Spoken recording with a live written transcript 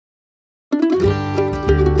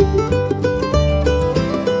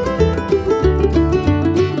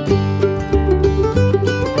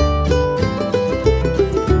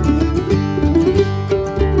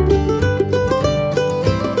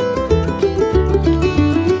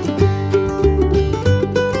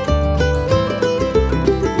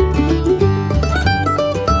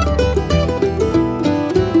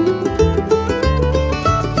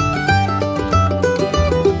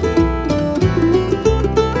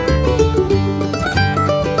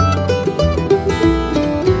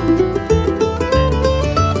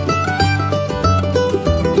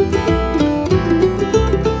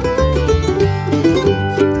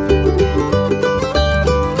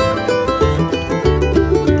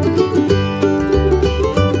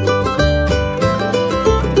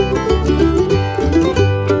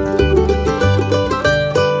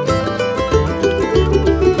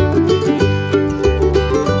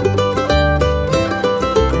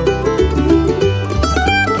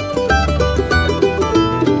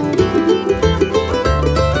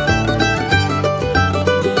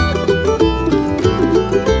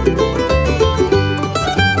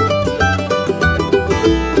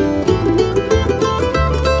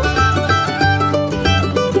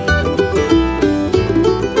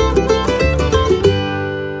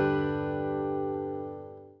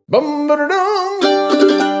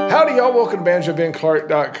to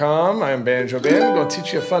BanjoBenClark.com. I'm Banjo Ben. I'm going to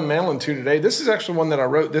teach you a fun mandolin tune today. This is actually one that I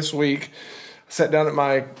wrote this week. I sat down at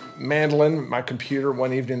my mandolin, my computer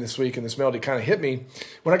one evening this week, and this melody kind of hit me.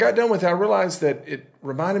 When I got done with it, I realized that it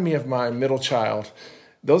reminded me of my middle child.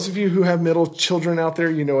 Those of you who have middle children out there,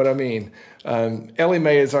 you know what I mean. Ellie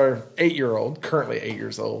Mae is our 8-year-old, currently 8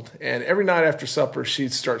 years old. And every night after supper, she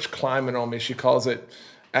starts climbing on me. She calls it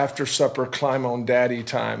after supper climb on daddy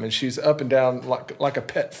time. And she's up and down like a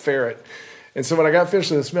pet ferret. And so when I got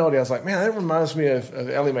finished with this melody, I was like, man, that reminds me of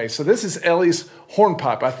Ellie Mae. So this is Ellie's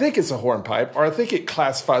hornpipe. I think it's a hornpipe, or I think it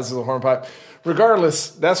classifies as a hornpipe. Regardless,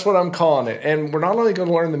 that's what I'm calling it. And we're not only going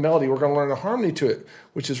to learn the melody, we're going to learn the harmony to it,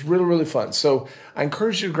 which is really, really fun. So I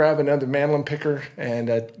encourage you to grab another mandolin picker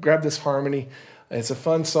and grab this harmony. It's a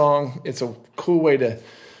fun song. It's a cool way to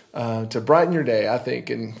brighten your day, I think,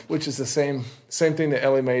 and which is the same thing that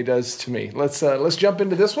Ellie Mae does to me. Let's jump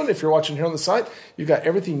into this one. If you're watching here on the site, you've got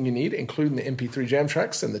everything you need, including the MP3 jam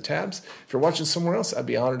tracks and the tabs. If you're watching somewhere else, I'd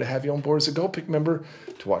be honored to have you on board as a Gold Pick member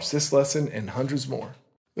to watch this lesson and hundreds more.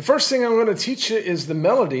 The first thing I'm going to teach you is the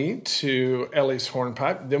melody to Ellie's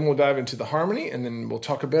hornpipe. Then we'll dive into the harmony, and then we'll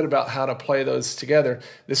talk a bit about how to play those together.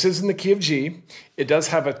 This is in the key of G. It does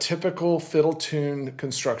have a typical fiddle tune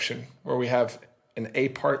construction where we have an A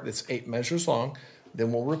part that's 8 measures long.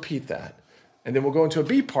 Then we'll repeat that. And then we'll go into a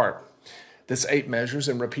B part that's 8 measures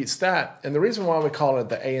and repeats that. And the reason why we call it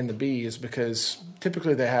the A and the B is because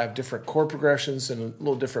typically they have different chord progressions and a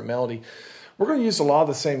little different melody. We're going to use a lot of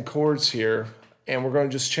the same chords here, and we're going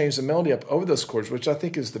to just change the melody up over those chords, which I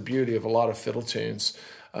think is the beauty of a lot of fiddle tunes.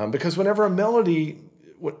 Because whenever a melody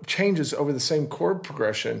changes over the same chord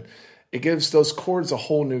progression, it gives those chords a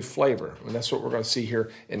whole new flavor. And that's what we're going to see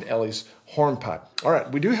here in Ellie's hornpipe. All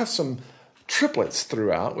right, we do have some triplets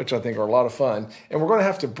throughout, which I think are a lot of fun. And we're going to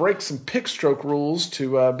have to break some pick stroke rules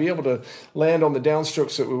to be able to land on the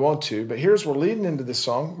downstrokes that we want to. But here's, we're leading into this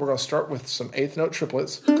song. We're going to start with some 8th note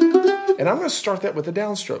triplets. And I'm going to start that with a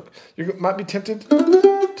downstroke. You might be tempted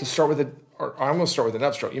to start with or I'm going to start with an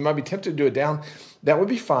upstroke. You might be tempted to do a down. That would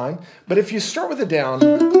be fine. But if you start with a down,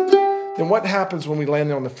 then what happens when we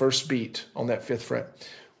land on the first beat on that 5th fret?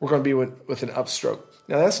 We're going to be with an upstroke.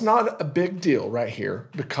 Now, that's not a big deal right here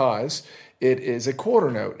because it is a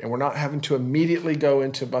quarter note, and we're not having to immediately go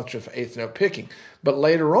into a bunch of 8th note picking. But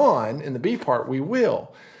later on, in the B part, we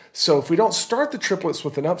will. So if we don't start the triplets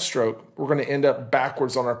with an upstroke, we're going to end up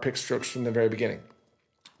backwards on our pick strokes from the very beginning.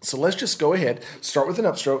 So let's just go ahead, start with an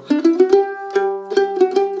upstroke.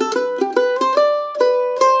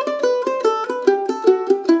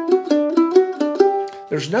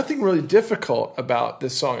 There's nothing really difficult about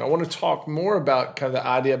this song. I want to talk more about kind of the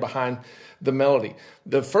idea behind the melody.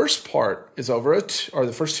 The first part is over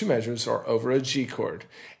the first 2 measures are over a G chord.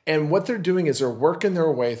 And what they're doing is they're working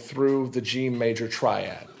their way through the G major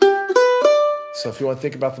triad. So if you want to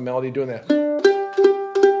think about the melody doing that,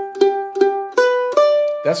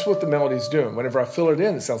 that's what the melody's doing. Whenever I fill it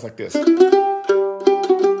in, it sounds like this.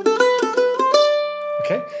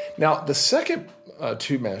 Okay? Now, the second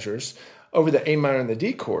 2 measures, over the A minor and the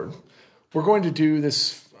D chord, we're going to do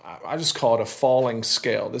this, I just call it a falling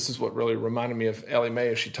scale. This is what really reminded me of Ellie Mae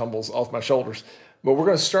as she tumbles off my shoulders. But we're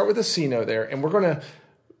going to start with a C note there, and we're going to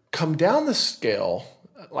come down the scale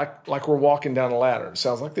like we're walking down a ladder. It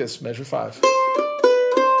sounds like this, measure 5.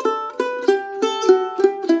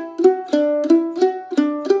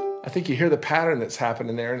 I think you hear the pattern that's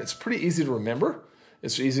happening there, and it's pretty easy to remember.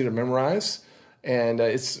 It's easy to memorize. And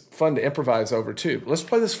it's fun to improvise over, too. Let's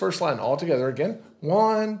play this first line all together again.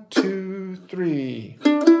 1, 2, 3.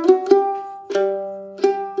 We're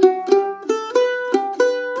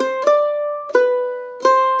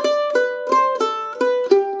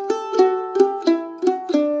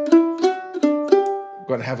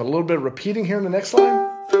going to have a little bit of repeating here in the next line.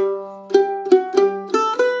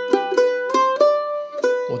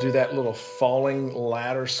 We'll do that little falling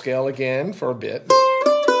ladder scale again for a bit.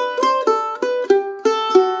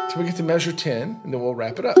 So we get to measure 10, and then we'll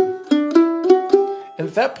wrap it up. And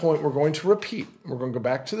at that point, we're going to repeat. We're going to go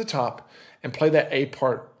back to the top and play that A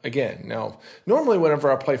part again. Now, normally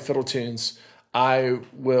whenever I play fiddle tunes, I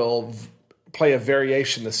will play a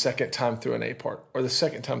variation the second time through an A part or the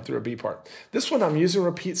second time through a B part. This one, I'm using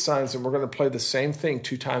repeat signs, and we're going to play the same thing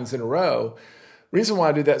 2 times in a row. Reason why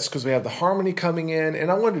I do that is because we have the harmony coming in,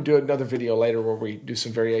 and I wanted to do another video later where we do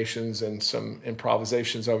some variations and some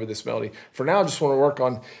improvisations over this melody. For now, I just want to work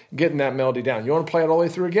on getting that melody down. You want to play it all the way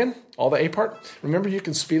through again? All the A part? Remember, you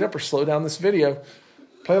can speed up or slow down this video.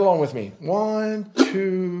 Play along with me. 1,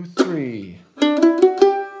 2, 3.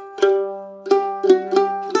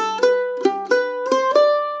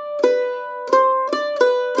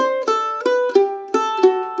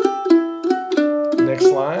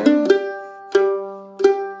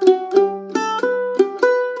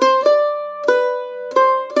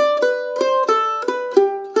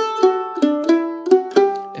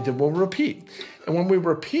 repeat. And when we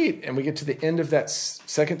repeat and we get to the end of that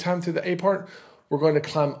second time through the A part, we're going to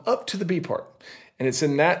climb up to the B part. And it's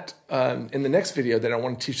in that in the next video that I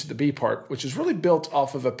want to teach you the B part, which is really built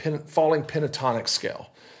off of a falling pentatonic scale.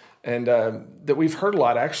 And that we've heard a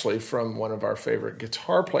lot, actually, from one of our favorite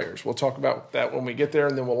guitar players. We'll talk about that when we get there,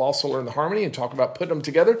 and then we'll also learn the harmony and talk about putting them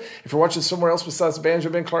together. If you're watching somewhere else besides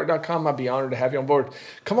BanjoBenClark.com, I'd be honored to have you on board.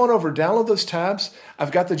 Come on over, download those tabs.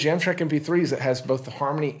 I've got the Jam Track MP3s that has both the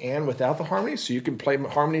harmony and without the harmony, so you can play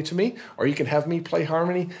harmony to me, or you can have me play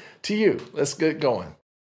harmony to you. Let's get going.